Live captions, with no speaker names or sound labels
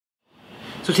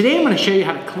So today I'm going to show you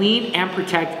how to clean and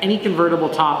protect any convertible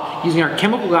top using our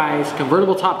Chemical Guys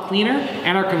Convertible Top Cleaner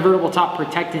and our Convertible Top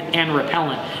Protectant and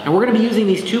Repellent. And we're going to be using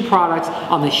these two products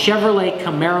on the Chevrolet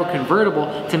Camaro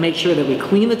convertible to make sure that we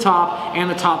clean the top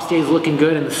and the top stays looking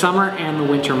good in the summer and the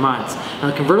winter months. Now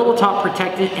the Convertible Top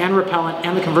Protectant and Repellent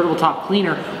and the Convertible Top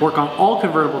Cleaner work on all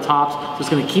convertible tops, so it's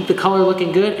going to keep the color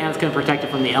looking good and it's going to protect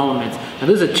it from the elements. Now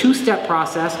this is a two-step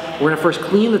process. We're going to first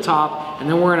clean the top and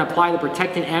then we're going to apply the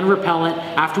protectant and repellent.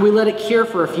 After we let it cure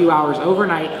for a few hours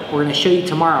overnight, we're going to show you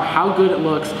tomorrow how good it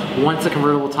looks once the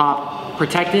convertible top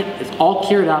protectant is all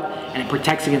cured up and it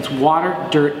protects against water,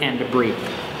 dirt, and debris.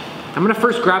 I'm going to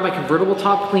first grab my convertible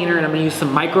top cleaner and I'm going to use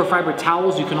some microfiber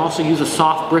towels. You can also use a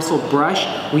soft bristled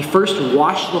brush. We first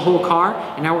washed the whole car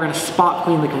and now we're going to spot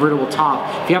clean the convertible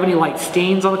top. If you have any light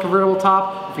stains on the convertible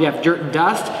top, if you have dirt and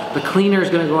dust, the cleaner is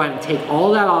going to go ahead and take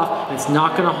all that off and it's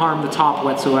not going to harm the top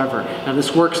whatsoever. Now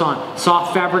this works on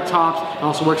soft fabric tops. It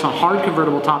also works on hard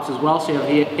convertible tops as well. So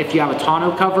if you have a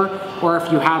tonneau cover or if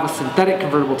you have a synthetic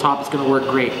convertible top, it's going to work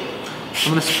great. I'm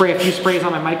going to spray a few sprays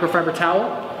on my microfiber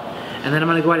towel. And then I'm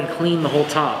going to go ahead and clean the whole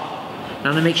top. Now I'm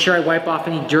going to make sure I wipe off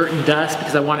any dirt and dust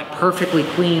because I want it perfectly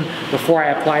clean before I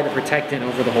apply the protectant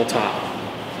over the whole top.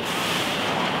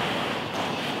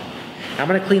 Now I'm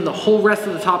going to clean the whole rest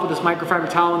of the top with this microfiber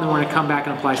towel and then we're going to come back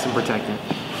and apply some protectant.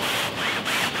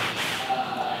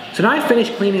 So now I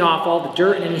finished cleaning off all the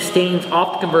dirt and any stains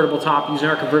off the convertible top using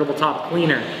our convertible top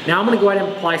cleaner. Now I'm going to go ahead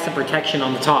and apply some protection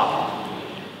on the top.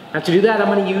 Now to do that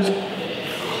I'm going to use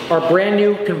our brand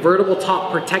new convertible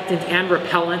top protectant and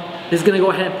repellent. This is going to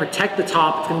go ahead and protect the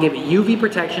top. It's going to give it UV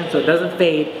protection so it doesn't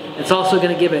fade. It's also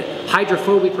going to give it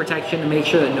hydrophobic protection to make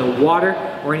sure that no water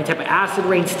or any type of acid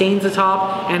rain stains the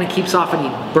top, and it keeps off any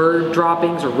bird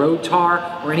droppings or road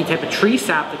tar or any type of tree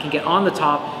sap that can get on the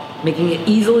top, making it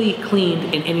easily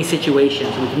cleaned in any situation.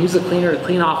 So we can use the cleaner to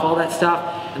clean off all that stuff,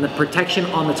 and the protection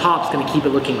on the top is going to keep it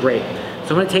looking great.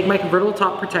 So I'm going to take my convertible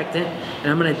top protectant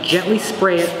and I'm going to gently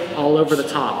spray it all over the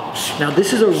top. Now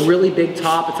this is a really big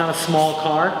top, it's not a small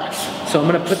car, so I'm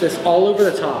going to put this all over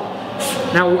the top.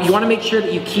 Now you want to make sure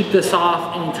that you keep this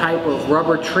off any type of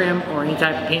rubber trim or any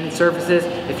type of painted surfaces.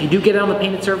 If you do get it on the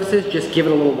painted surfaces, just give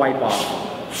it a little wipe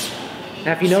off.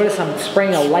 Now if you notice, I'm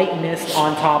spraying a light mist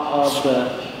on top of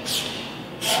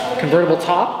the convertible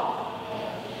top.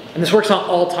 And this works on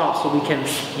all tops, so we can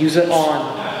use it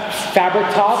on fabric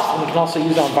tops, and we can also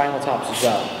use it on vinyl tops as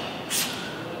well.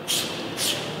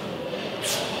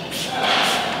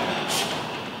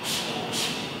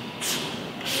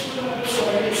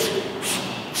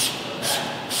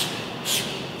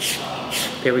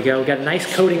 There we go, we got a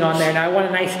nice coating on there. Now I want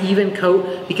a nice even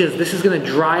coat because this is gonna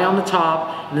dry on the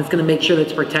top and it's gonna make sure that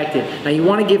it's protected. Now you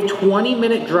wanna give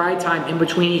 20-minute dry time in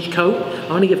between each coat. I'm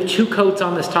gonna give 2 coats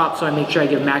on this top so I make sure I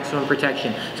give maximum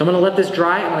protection. So I'm gonna let this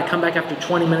dry, I'm gonna come back after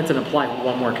 20 minutes and apply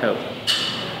 1 more coat.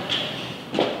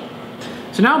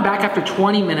 So now I'm back after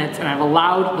 20 minutes and I've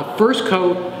allowed the first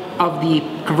coat of the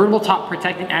convertible top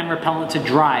protectant and repellent to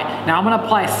dry. Now I'm going to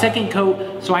apply a second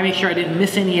coat so I make sure I didn't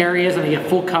miss any areas and I get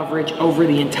full coverage over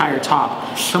the entire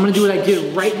top. So I'm going to do what I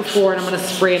did right before and I'm going to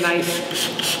spray a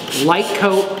nice light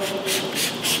coat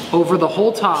over the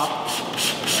whole top.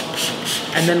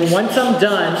 And then once I'm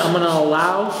done, I'm going to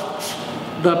allow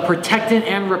the protectant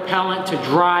and repellent to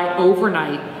dry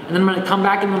overnight. And then I'm going to come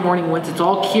back in the morning once it's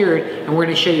all cured and we're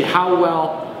going to show you how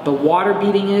well the water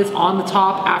beading is on the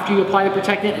top after you apply the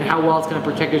protectant and how well it's going to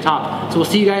protect your top. So we'll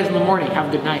see you guys in the morning. Have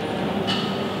a good night.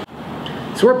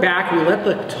 So we're back. We let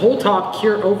the whole top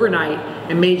cure overnight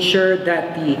and made sure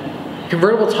that the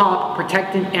convertible top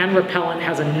protectant and repellent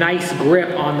has a nice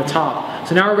grip on the top.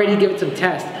 So now we're ready to give it some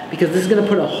tests because this is going to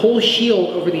put a whole shield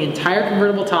over the entire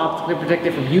convertible top. It's going to protect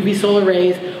it from UV solar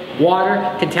rays,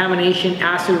 water, contamination,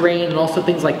 acid rain, and also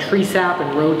things like tree sap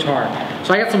and road tar.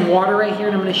 So I got some water right here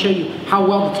and I'm going to show you how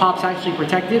well the top's actually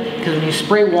protected because when you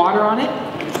spray water on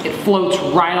it, it floats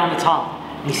right on the top.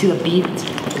 And you see the beads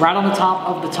right on the top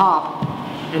of the top.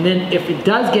 And then if it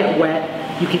does get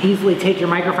wet, you can easily take your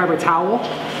microfiber towel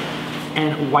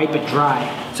and wipe it dry.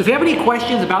 So if you have any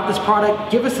questions about this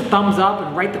product, give us a thumbs up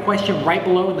and write the question right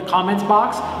below in the comments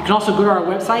box. You can also go to our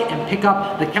website and pick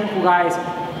up the Chemical Guys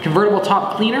Convertible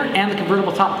Top Cleaner and the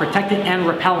Convertible Top Protectant and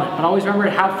Repellent. But always remember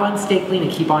to have fun, stay clean,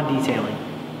 and keep on detailing.